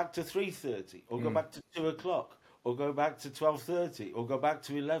 Or go back to 3:30, or go back to 2 o'clock, or go back to 12:30, or go back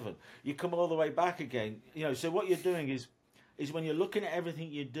to 11. You come all the way back again. So what you're doing is when you're looking at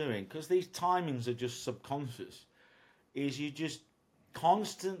everything you're doing, because these timings are just subconscious, is you just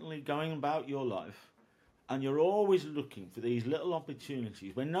constantly going about your life, and you're always looking for these little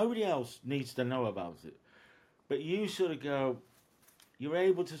opportunities when nobody else needs to know about it. But you sort of go, you're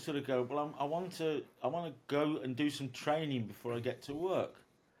able to sort of go, well, I want to go and do some training before I get to work.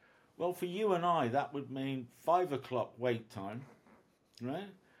 Well, for you and I, that would mean 5 o'clock wait time, right?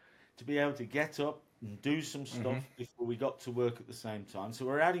 To be able to get up and do some stuff before we got to work at the same time. So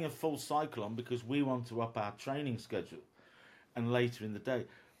we're adding a full cycle on because we want to up our training schedule and later in the day.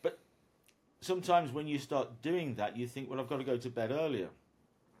 But sometimes when you start doing that, you think, well, I've got to go to bed earlier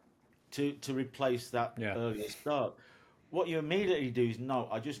to replace that earlier start. What you immediately do is, no,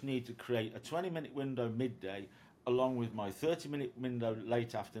 I just need to create a 20-minute window midday along with my 30-minute window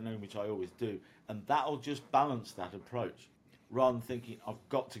late afternoon, which I always do. And that'll just balance that approach. Rather than thinking I've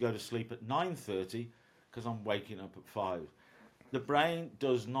got to go to sleep at 9:30 because I'm waking up at 5. The brain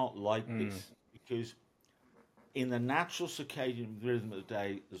does not like this, because in the natural circadian rhythm of the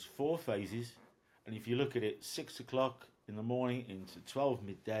day, there's 4 phases. And if you look at it, 6 o'clock in the morning into 12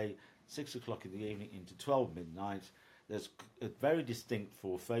 midday, 6 o'clock in the evening into 12 midnight, there's a very distinct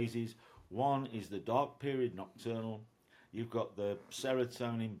 4 phases. One is the dark period, nocturnal. You've got the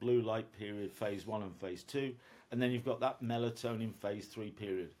serotonin, blue light period, phase 1 and phase 2. And then you've got that melatonin phase 3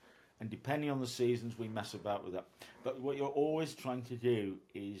 period. And depending on the seasons, we mess about with that. But what you're always trying to do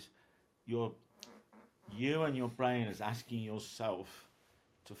is you and your brain is asking yourself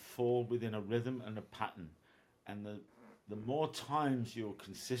to fall within a rhythm and a pattern. And the more times you're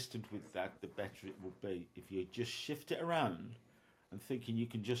consistent with that, the better it will be. If you just shift it around and thinking you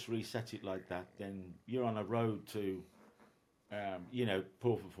can just reset it like that, then you're on a road to,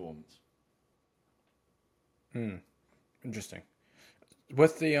 poor performance. Interesting.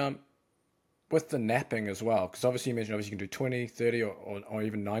 With the napping as well, because obviously you mentioned you can do 20, 30, or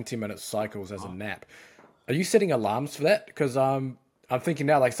even 90-minute cycles as a nap. Are you setting alarms for that? Because I'm thinking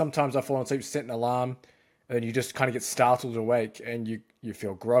now, like sometimes I fall asleep, set an alarm, and you just kind of get startled awake, and you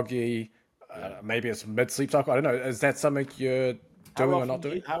feel groggy. Maybe it's mid sleep cycle. I don't know. Is that something you're doing or not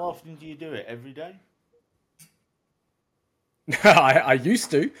doing? How often do you do it? Every day? I used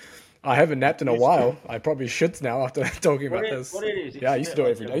to. I haven't napped in a Used to. while. I probably should now after talking about this. What it is, Yeah, it's I a used to bit do it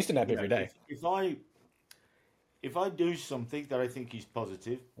like every day. I used to nap you know, every day. if I do something that I think is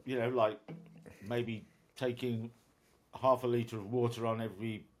positive, you know, like maybe taking half a liter of water on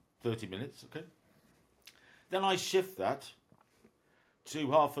every 30 minutes, okay, then I shift that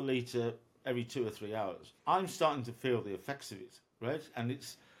to half a liter every 2 or 3 hours. I'm starting to feel the effects of it, right? And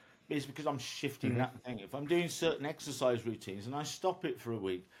it's because I'm shifting that thing. If I'm doing certain exercise routines and I stop it for a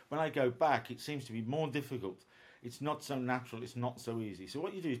week, when I go back, it seems to be more difficult. It's not so natural. It's not so easy. So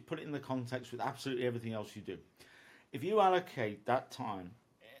what you do is put it in the context with absolutely everything else you do. If you allocate that time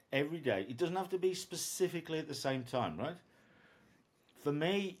every day, it doesn't have to be specifically at the same time, right? For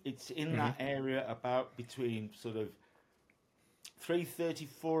me, it's in that area about between sort of 3:30,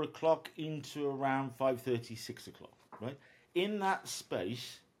 4 o'clock into around 5:30, 6 o'clock, right? In that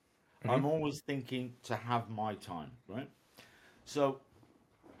space, I'm always thinking to have my time, right? So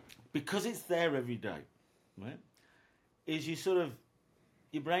because it's there every day, right? Is you sort of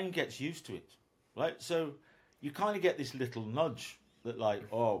your brain gets used to it, right? So you kind of get this little nudge that like,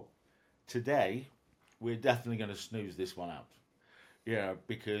 oh, today we're definitely going to snooze this one out, yeah,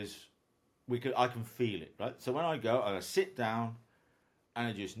 because I can feel it, right? So when I go and I sit down and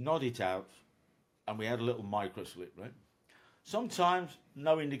I just nod it out, and we had a little micro sleep, right? Sometimes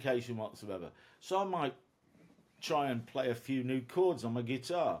no indication whatsoever. So I might try and play a few new chords on my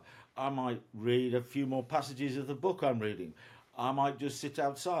guitar. I might read a few more passages of the book I'm reading. I might just sit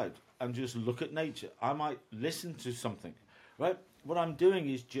outside and just look at nature. I might listen to something, right? What I'm doing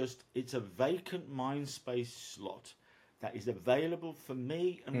is just, it's a vacant mind space slot that is available for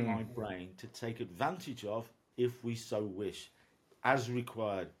me and my brain to take advantage of if we so wish, as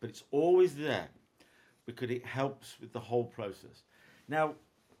required. But it's always there because it helps with the whole process. Now,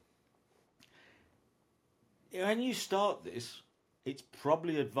 when you start this, it's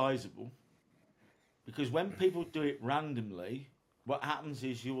probably advisable because when people do it randomly, what happens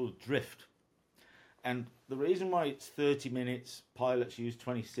is you will drift. And the reason why it's 30 minutes, pilots use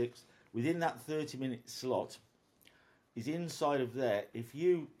 26, within that 30-minute slot is inside of there, if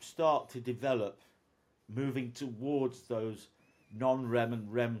you start to develop moving towards those non-REM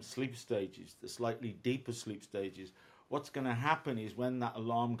and REM sleep stages, the slightly deeper sleep stages, what's going to happen is when that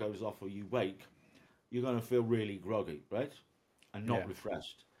alarm goes off or you wake, you're going to feel really groggy, right? And not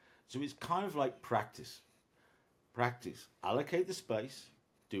refreshed. So it's kind of like practice. Practice. Allocate the space.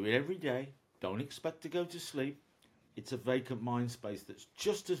 Do it every day. Don't expect to go to sleep. It's a vacant mind space that's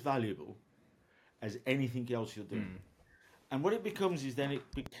just as valuable as anything else you're doing. And what it becomes is then it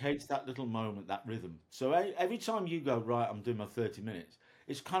creates that little moment, that rhythm. So every time you go, right, I'm doing my 30 minutes,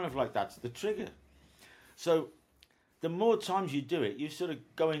 it's kind of like that's the trigger. So the more times you do it, you sort of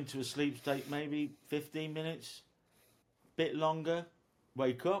go into a sleep state, maybe 15 minutes, bit longer,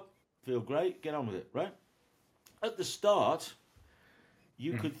 wake up, feel great, get on with it, right? At the start,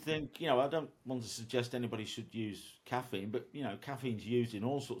 you could think, I don't want to suggest anybody should use caffeine, but, caffeine's used in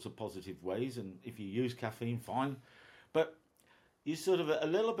all sorts of positive ways. And if you use caffeine, fine. But you sort of a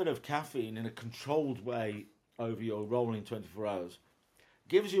little bit of caffeine in a controlled way over your rolling 24 hours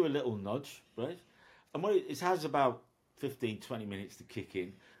gives you a little nudge, right? And what it has about 15, 20 minutes to kick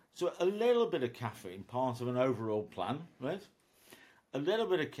in. So a little bit of caffeine, part of an overall plan, right? A little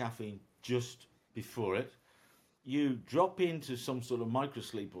bit of caffeine just before it. You drop into some sort of micro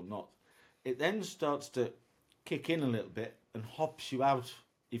sleep or not. It then starts to kick in a little bit and hops you out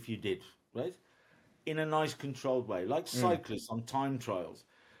if you did, right? In a nice controlled way, like cyclists on time trials.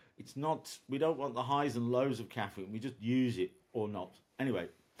 It's not, we don't want the highs and lows of caffeine. We just use it or not. Anyway,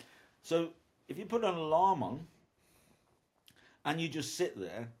 so if you put an alarm on and you just sit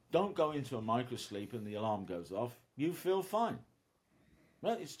there, don't go into a micro sleep and the alarm goes off, you feel fine.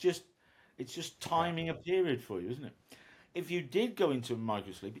 Right? It's just timing a period for you, isn't it? If you did go into a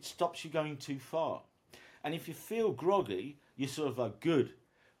micro sleep, it stops you going too far. And if you feel groggy, you're sort of like, good,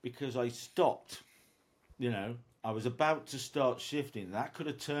 because I stopped. I was about to start shifting. That could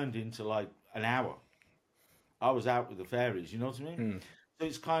have turned into like an hour. I was out with the fairies, you know what I mean? So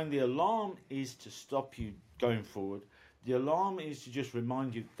it's kind of, the alarm is to stop you going forward. The alarm is to just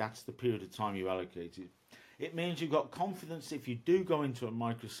remind you that's the period of time you allocated. It means you've got confidence if you do go into a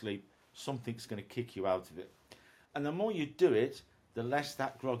micro sleep, something's going to kick you out of it. And the more you do it, the less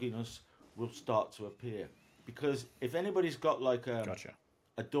that grogginess will start to appear. Because if anybody's got like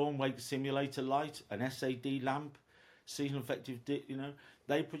a dawn wake simulator light, an SAD lamp, seasonal affective,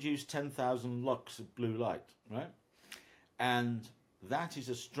 they produce 10,000 lux of blue light, right? And that is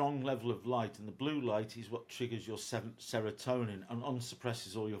a strong level of light, and the blue light is what triggers your serotonin and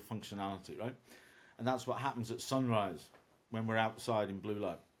unsuppresses all your functionality, right? And that's what happens at sunrise when we're outside in blue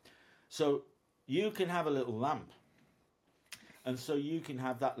light. So you can have a little lamp, and so you can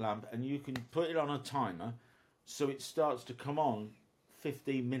have that lamp and you can put it on a timer so it starts to come on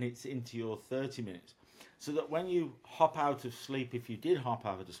 15 minutes into your 30 minutes, so that when you hop out of sleep, if you did hop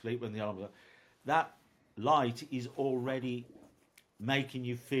out of sleep when the alarm, that light is already making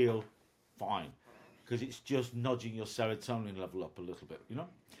you feel fine, because it's just nudging your serotonin level up a little bit,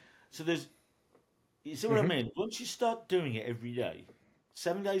 So you see what I mean? Once you start doing it every day,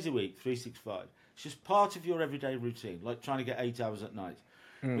 7 days a week, 365, it's just part of your everyday routine, like trying to get 8 hours at night.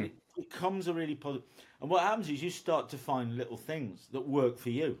 But it becomes a really positive. And what happens is you start to find little things that work for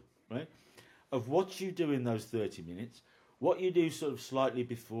you, right? Of what you do in those 30 minutes, what you do sort of slightly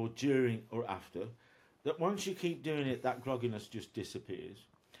before, during, or after, that once you keep doing it, that grogginess just disappears.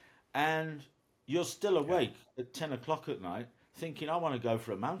 And you're still awake at 10 o'clock at night thinking, I want to go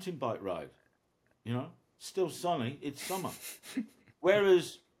for a mountain bike ride. Still sunny, it's summer.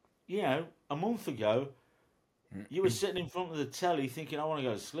 Whereas, a month ago, you were sitting in front of the telly thinking, I want to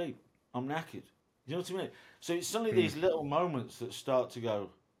go to sleep. I'm knackered. You know what I mean? So it's suddenly these little moments that start to go,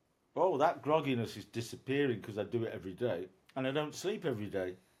 oh, that grogginess is disappearing because I do it every day. And I don't sleep every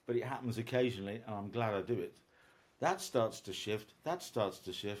day, but it happens occasionally, and I'm glad I do it. That starts to shift.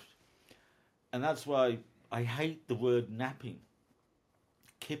 And that's why I hate the word napping,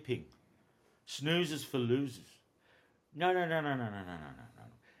 kipping, snoozers for losers. No.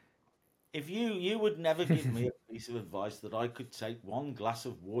 If you would never give me a piece of advice that I could take 1 glass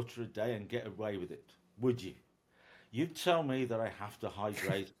of water a day and get away with it, would you? You'd tell me that I have to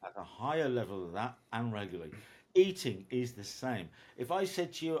hydrate at a higher level of that and regularly. Eating is the same. If I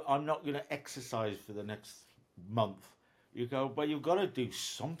said to you, I'm not going to exercise for the next month, you go, well, you've got to do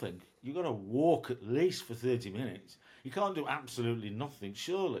something. You've got to walk at least for 30 minutes. You can't do absolutely nothing,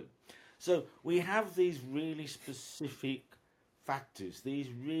 surely. So we have these really specific factors, these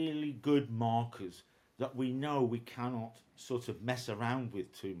really good markers that we know we cannot sort of mess around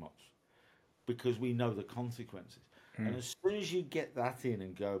with too much, because we know the consequences. And as soon as you get that in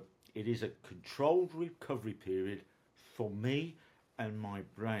and go, it is a controlled recovery period for me and my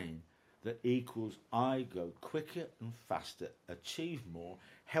brain that equals I go quicker and faster, achieve more,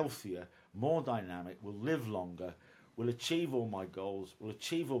 healthier, more dynamic, will live longer, will achieve all my goals, will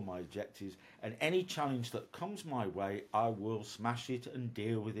achieve all my objectives, and any challenge that comes my way, I will smash it and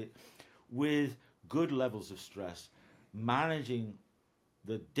deal with it with good levels of stress, managing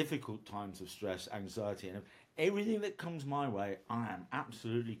the difficult times of stress, anxiety, and everything that comes my way, I am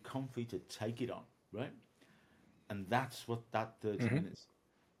absolutely comfy to take it on, right? And that's what that 30 minutes.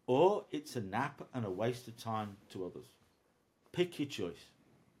 Or it's a nap and a waste of time to others. Pick your choice.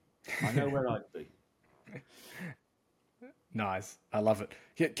 I know where I'd be. Nice. I love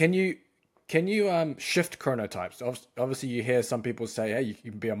it. Can you shift chronotypes? Obviously, you hear some people say, "Hey, you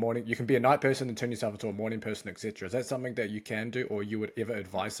can be a night person and turn yourself into a morning person, etc." Is that something that you can do, or you would ever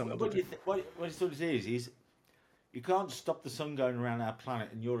advise someone to do? What it sort of is you can't stop the sun going around our planet,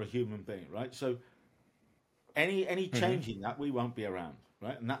 and you're a human being, right? So any change in that, we won't be around,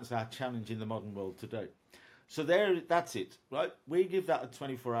 right? And that's our challenge in the modern world today. So that's it, right? We give that a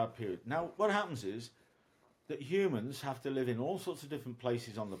 24-hour period. Now, what happens is that humans have to live in all sorts of different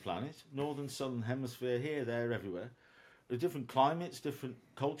places on the planet, northern, southern hemisphere, here, there, everywhere. There are different climates, different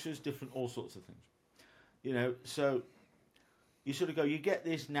cultures, different all sorts of things. So you sort of go, you get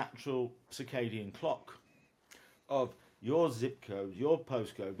this natural circadian clock of your zip code, your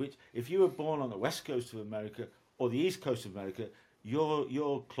postcode, which if you were born on the west coast of America or the east coast of America,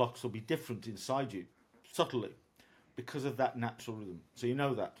 your clocks will be different inside you, subtly, because of that natural rhythm. So you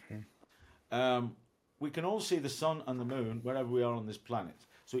know that. We can all see the sun and the moon wherever we are on this planet.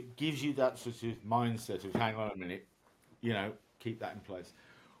 So it gives you that sort of mindset of, hang on a minute, keep that in place.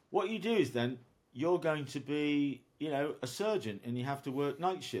 What you do is then, you're going to be, a surgeon, and you have to work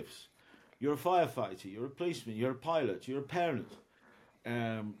night shifts. You're a firefighter, you're a policeman, you're a pilot, you're a parent.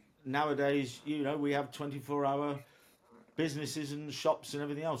 Nowadays, we have 24-hour businesses and shops and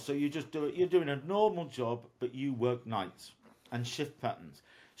everything else. So you just do it. You're doing a normal job, but you work nights and shift patterns.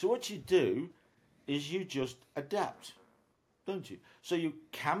 So what you do is you just adapt, don't you? So you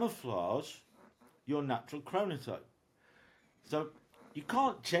camouflage your natural chronotype. So you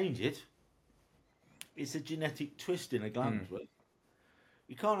can't change it. It's a genetic twist in a gland, right?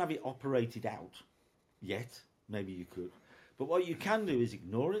 You can't have it operated out yet. Maybe you could. But what you can do is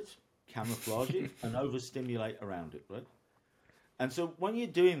ignore it, camouflage it and overstimulate around it, right? And so when you're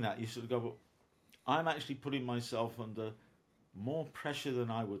doing that, you sort of go, well, I'm actually putting myself under more pressure than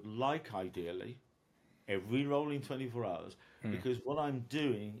I would like, ideally, every rolling 24 hours, because what I'm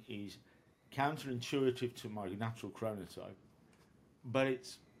doing is counterintuitive to my natural chronotype, but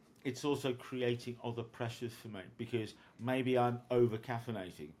it's also creating other pressures for me because maybe I'm over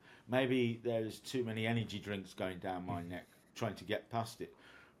caffeinating. Maybe there's too many energy drinks going down my neck trying to get past it.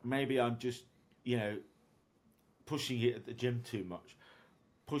 Maybe I'm just, you know, pushing it at the gym too much,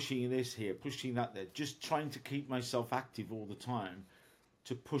 pushing this here, pushing that there, just trying to keep myself active all the time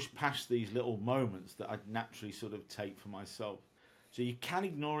to push past these little moments that I'd naturally sort of take for myself. So you can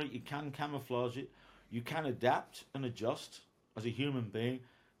ignore it, you can camouflage it, you can adapt and adjust as a human being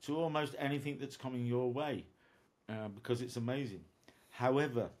to almost anything that's coming your way because it's amazing.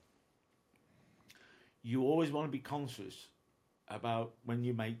 However, you always want to be conscious about when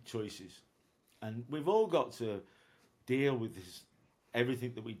you make choices. And we've all got to deal with this,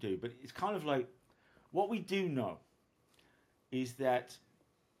 everything that we do. But it's kind of like what we do know is that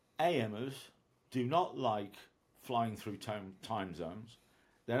AMers do not like flying through time zones.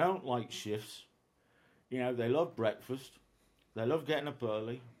 They don't like shifts. You know, they love breakfast. They love getting up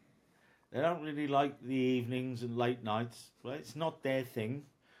early. They don't really like the evenings and late nights. Right? It's not their thing.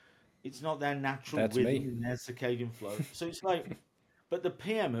 It's not their natural That's rhythm me. and their circadian flow. So it's like, but the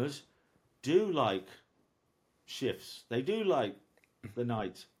PMers do like shifts. They do like the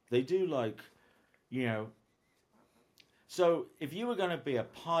night. They do like, you know. So if you were going to be a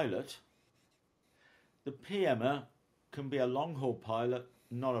pilot, the PMer can be a long haul pilot,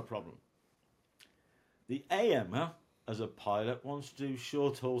 not a problem. The AMer, as a pilot, wants to do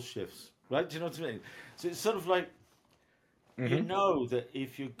short haul shifts, right? Do you know what I mean? So it's sort of like, you know that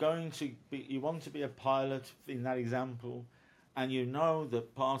if you're going to be, you want to be a pilot in that example, and you know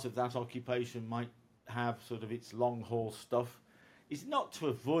that part of that occupation might have sort of its long haul stuff, it's not to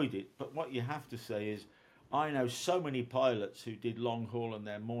avoid it, but what you have to say is, I know so many pilots who did long haul and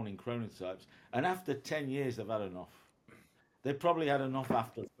their morning chronotypes, and after 10 years they've had enough. They probably had enough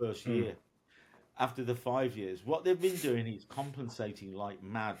after the first year. After the 5 years, what they've been doing is compensating like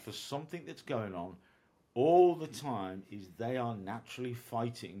mad for something that's going on all the time. Is they are naturally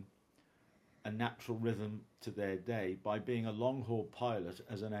fighting a natural rhythm to their day by being a long haul pilot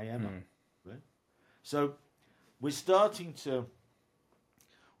as an AMer. Right? So we're starting to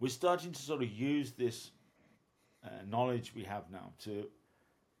sort of use this knowledge we have now to,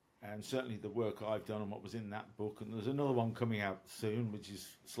 and certainly the work I've done and what was in that book, and there's another one coming out soon which is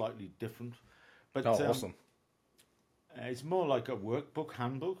slightly different. But Awesome. it's more like a workbook,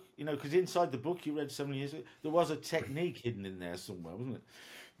 handbook, you know, because inside the book you read 7 years ago, there was a technique hidden in there somewhere, wasn't it?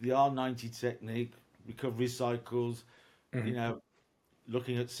 The R90 technique, recovery cycles, you know,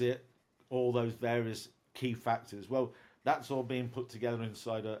 looking at it, all those various key factors. Well, that's all being put together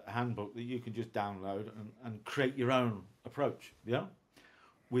inside a handbook that you can just download and create your own approach, yeah,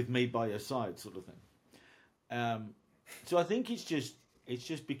 with me by your side, sort of thing. So I think it's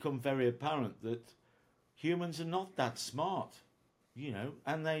just become very apparent that humans are not that smart, you know,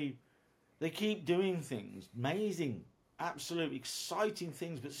 and they keep doing things, amazing, absolute exciting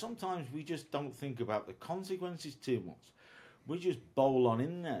things, but sometimes we just don't think about the consequences too much. We just bowl on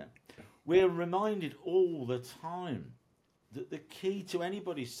in there. We're reminded all the time that the key to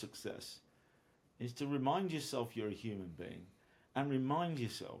anybody's success is to remind yourself you're a human being and remind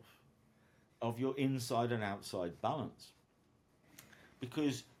yourself of your inside and outside balance.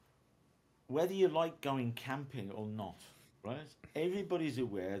 Because whether you like going camping or not, right? Everybody's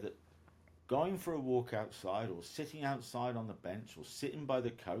aware that going for a walk outside or sitting outside on the bench or sitting by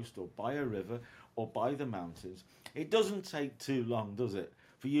the coast or by a river or by the mountains, it doesn't take too long, does it,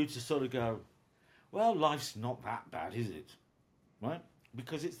 for you to sort of go, well, life's not that bad, is it? Right?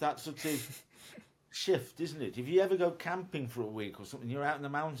 Because it's that sort of shift, isn't it? If you ever go camping for a week or something, you're out in the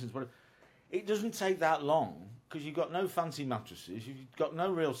mountains, whatever, it doesn't take that long because you've got no fancy mattresses, you've got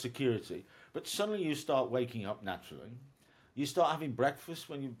no real security, but suddenly you start waking up naturally. You start having breakfast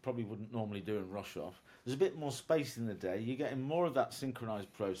when you probably wouldn't normally do and rush off. There's a bit more space in the day. You're getting more of that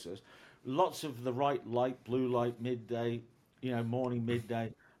synchronized process. Lots of the right light, blue light, midday, you know, morning,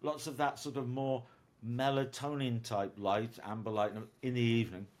 midday. Lots of that sort of more melatonin type light, amber light in the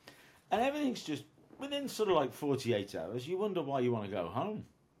evening. And everything's just within sort of like 48 hours. You wonder why you want to go home.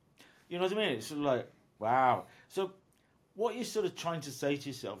 You know what I mean? It's sort of like, wow. So what you're sort of trying to say to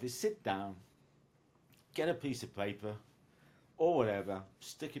yourself is sit down, get a piece of paper or whatever,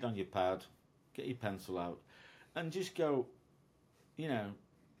 stick it on your pad, get your pencil out, and just go, you know,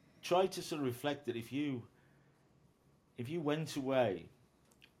 try to sort of reflect that if you went away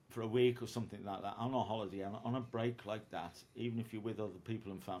for a week or something like that, on a holiday, on a break like that, even if you're with other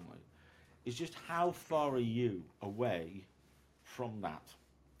people and family, is just how far are you away from that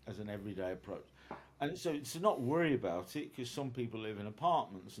as an everyday approach. And so to not worry about it, because some people live in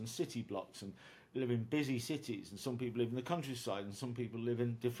apartments and city blocks and live in busy cities, and some people live in the countryside, and some people live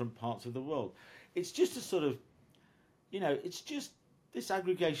in different parts of the world. It's just a sort of, it's just this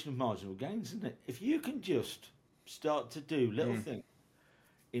aggregation of marginal gains, isn't it? If you can just start to do little things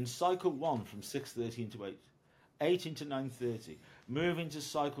in cycle 1 from 6:30 into 8, 8 into 9:30, move into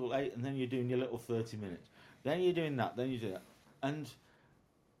cycle 8, and then you're doing your little 30 minutes. Then you're doing that, then you do that. And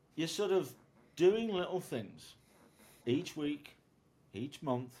you're sort of doing little things each week, each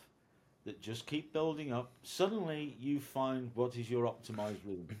month, that just keep building up. Suddenly you find what is your optimized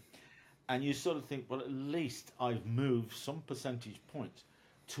rhythm. And you sort of think, well, at least I've moved some percentage point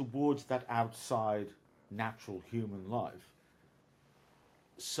towards that outside natural human life.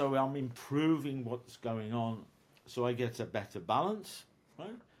 So I'm improving what's going on, so I get a better balance,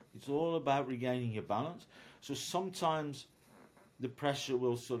 right? It's all about regaining your balance. So sometimes the pressure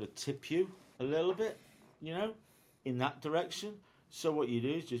will sort of tip you a little bit, in that direction. So what you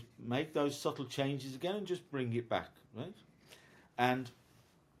do is just make those subtle changes again and just bring it back, right? And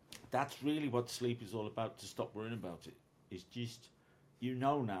that's really what sleep is all about, to stop worrying about it. It's just,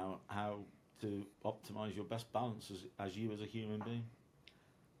 now how to optimize your best balance as you as a human being.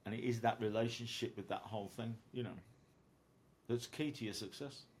 And it is that relationship with that whole thing, that's key to your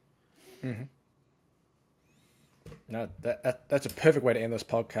success. Mm-hmm. No, that's a perfect way to end this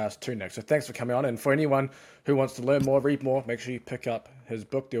podcast too, Nick. So thanks for coming on. And for anyone who wants to learn more, read more, make sure you pick up his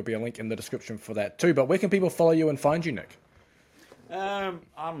book. There'll be a link in the description for that too. But where can people follow you and find you, Nick? I'm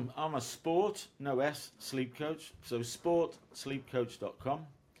a sport, no S, sleep coach. So sportsleepcoach.com.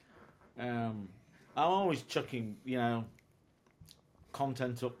 I'm always chucking,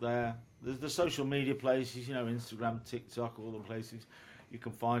 content up there. There's the social media places, Instagram, TikTok, all the places you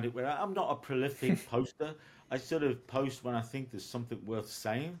can find it. Where I'm not a prolific poster. I sort of post when I think there's something worth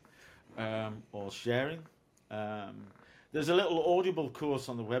saying or sharing. There's a little Audible course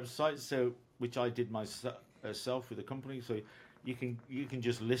on the website, which I did myself with a company. So you can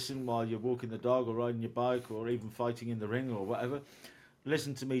just listen while you're walking the dog or riding your bike or even fighting in the ring or whatever.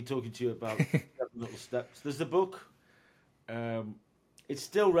 Listen to me talking to you about 7 little steps. There's the book. It's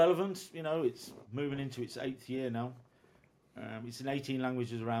still relevant. It's moving into its 8th year now. It's in 18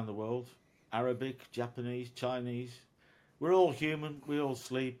 languages around the world. Arabic, Japanese, Chinese. We're all human. We all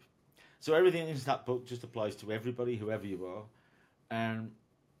sleep. So everything in that book just applies to everybody, whoever you are. And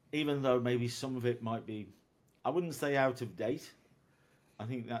even though maybe some of it might be, I wouldn't say out of date. I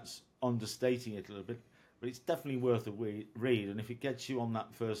think that's understating it a little bit. But it's definitely worth a read. And if it gets you on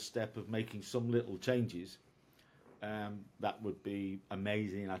that first step of making some little changes, that would be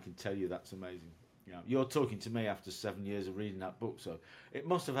amazing. I can tell you that's amazing. You're talking to me after 7 years of reading that book, so it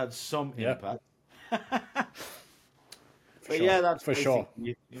must have had some impact. That's for sure.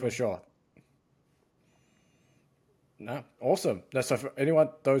 For sure. No, awesome. So for anyone,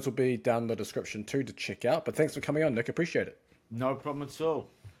 those will be down in the description too to check out. But thanks for coming on, Nick. Appreciate it. No problem at all.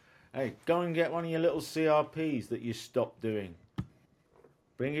 Hey, go and get one of your little CRPs that you stopped doing.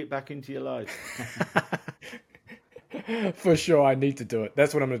 Bring it back into your life. For sure, I need to do it.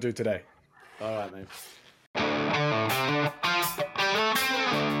 That's what I'm going to do today. All right, mate.